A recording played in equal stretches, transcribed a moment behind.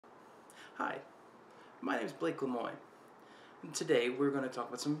Hi, my name is Blake Lemoyne, and today we're going to talk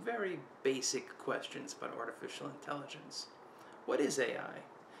about some very basic questions about artificial intelligence. What is AI,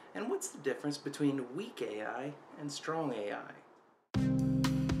 and what's the difference between weak AI and strong AI?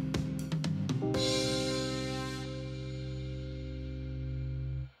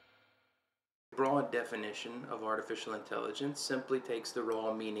 A broad definition of artificial intelligence simply takes the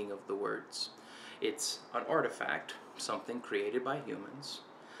raw meaning of the words. It's an artifact, something created by humans,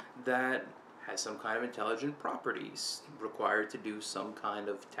 that has some kind of intelligent properties required to do some kind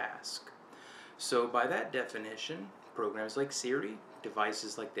of task. So by that definition, programs like Siri,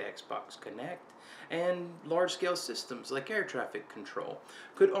 devices like the Xbox Kinect, and large-scale systems like air traffic control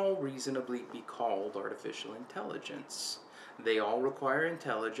could all reasonably be called artificial intelligence. They all require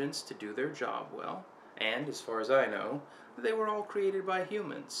intelligence to do their job well, and as far as I know, they were all created by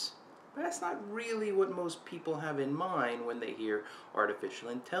humans. But that's not really what most people have in mind when they hear artificial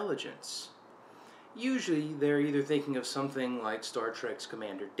intelligence. Usually they're either thinking of something like Star Trek's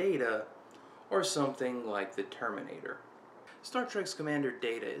Commander Data or something like the Terminator. Star Trek's Commander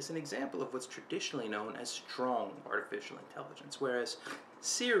Data is an example of what's traditionally known as strong artificial intelligence, whereas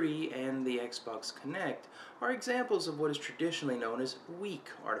Siri and the Xbox Kinect are examples of what is traditionally known as weak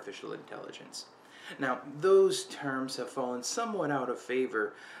artificial intelligence. Now, those terms have fallen somewhat out of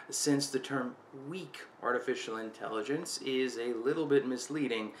favor since the term weak artificial intelligence is a little bit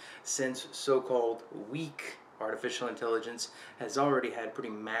misleading, since so-called weak artificial intelligence has already had pretty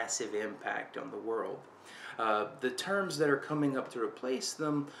massive impact on the world. The terms that are coming up to replace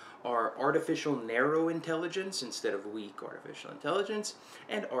them are artificial narrow intelligence instead of weak artificial intelligence,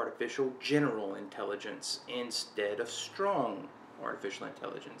 and artificial general intelligence instead of strong artificial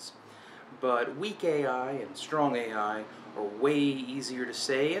intelligence. But weak AI and strong AI are way easier to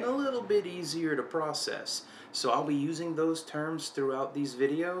say and a little bit easier to process. So I'll be using those terms throughout these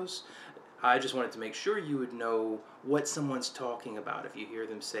videos. I just wanted to make sure you would know what someone's talking about if you hear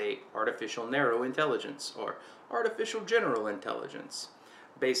them say artificial narrow intelligence or artificial general intelligence.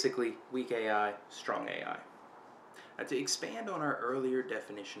 Basically, weak AI, strong AI. Now, to expand on our earlier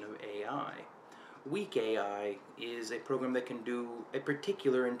definition of AI, weak AI is a program that can do a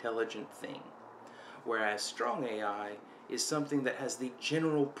particular intelligent thing, whereas strong AI is something that has the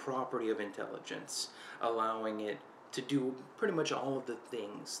general property of intelligence, allowing it to do pretty much all of the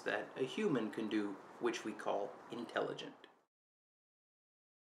things that a human can do, which we call intelligent.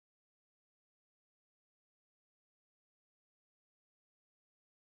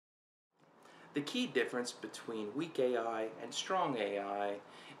 The key difference between weak AI and strong AI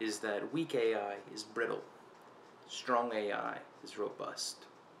is that weak AI is brittle. Strong AI is robust.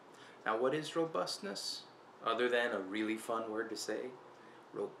 Now, what is robustness? Other than a really fun word to say,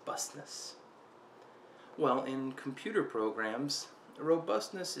 robustness. Well, in computer programs,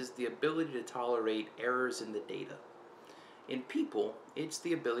 robustness is the ability to tolerate errors in the data. In people, it's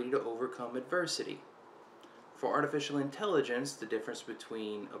the ability to overcome adversity. For artificial intelligence, the difference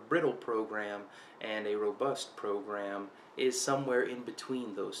between a brittle program and a robust program is somewhere in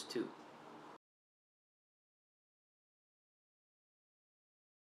between those two.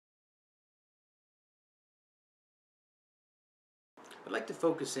 I'd like to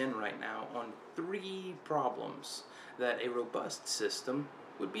focus in right now on three problems that a robust system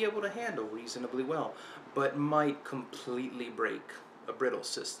would be able to handle reasonably well, but might completely break a brittle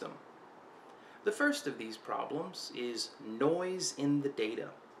system. The first of these problems is noise in the data.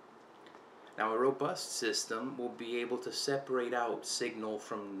 Now, a robust system will be able to separate out signal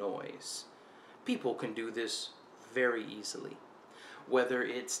from noise. People can do this very easily. Whether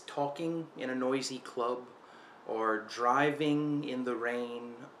it's talking in a noisy club, or driving in the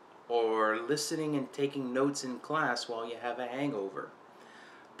rain, or listening and taking notes in class while you have a hangover.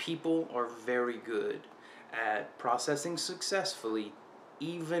 People are very good at processing successfully,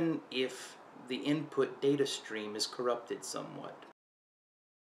 even if the input data stream is corrupted somewhat.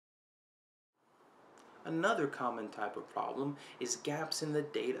 Another common type of problem is gaps in the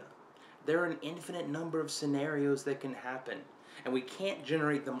data. There are an infinite number of scenarios that can happen, and we can't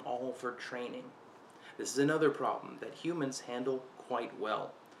generate them all for training. This is another problem that humans handle quite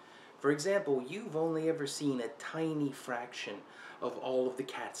well. For example, you've only ever seen a tiny fraction of all of the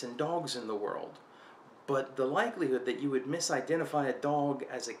cats and dogs in the world, but the likelihood that you would misidentify a dog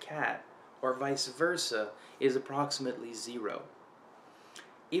as a cat, or vice versa, is approximately zero.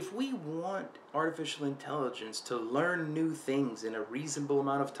 If we want artificial intelligence to learn new things in a reasonable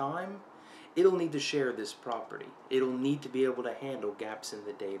amount of time, it'll need to share this property. It'll need to be able to handle gaps in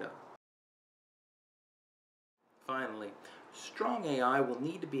the data. Finally, strong AI will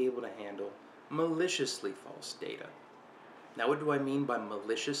need to be able to handle maliciously false data. Now, what do I mean by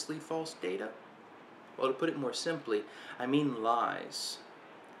maliciously false data? Well, to put it more simply, I mean lies.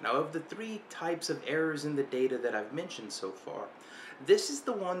 Now, of the three types of errors in the data that I've mentioned so far, this is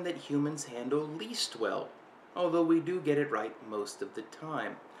the one that humans handle least well, although we do get it right most of the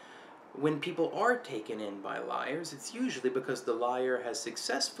time. When people are taken in by liars, it's usually because the liar has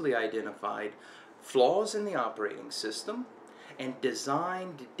successfully identified flaws in the operating system and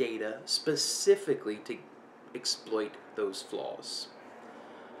designed data specifically to exploit those flaws.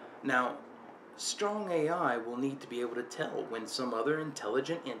 Now, strong AI will need to be able to tell when some other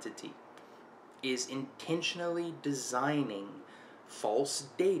intelligent entity is intentionally designing false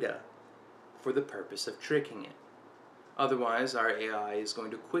data for the purpose of tricking it. Otherwise, our AI is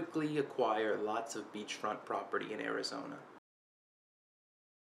going to quickly acquire lots of beachfront property in Arizona.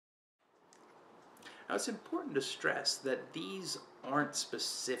 Now, it's important to stress that these aren't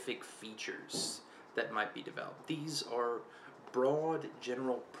specific features that might be developed. These are broad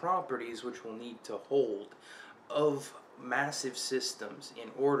general properties which will need to hold of massive systems in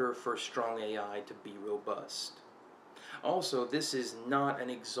order for strong AI to be robust. Also, this is not an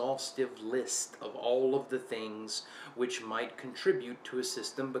exhaustive list of all of the things which might contribute to a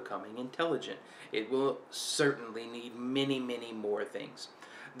system becoming intelligent. It will certainly need many, many more things.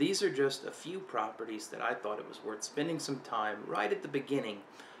 These are just a few properties that I thought it was worth spending some time right at the beginning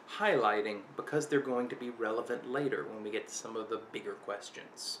highlighting because they're going to be relevant later when we get to some of the bigger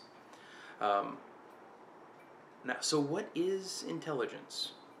questions. So what is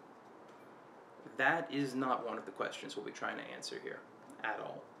intelligence? That is not one of the questions we'll be trying to answer here at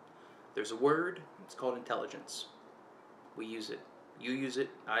all. There's a word, it's called intelligence. We use it. You use it,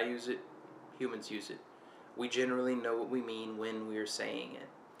 I use it, humans use it. We generally know what we mean when we're saying it.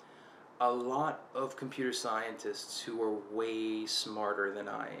 A lot of computer scientists who are way smarter than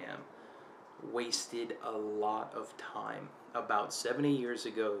I am wasted a lot of time about 70 years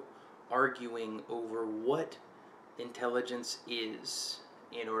ago arguing over what intelligence is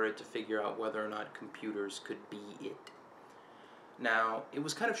in order to figure out whether or not computers could be it. Now, it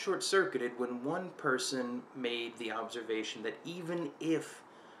was kind of short-circuited when one person made the observation that even if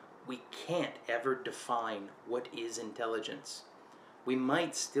we can't ever define what is intelligence, we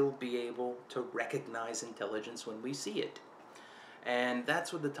might still be able to recognize intelligence when we see it. And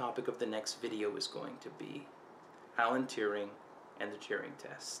that's what the topic of the next video is going to be: Alan Turing and the Turing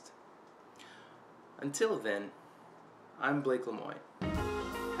test. Until then, I'm Blake Lemoyne.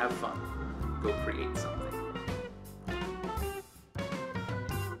 Have fun. Go create something.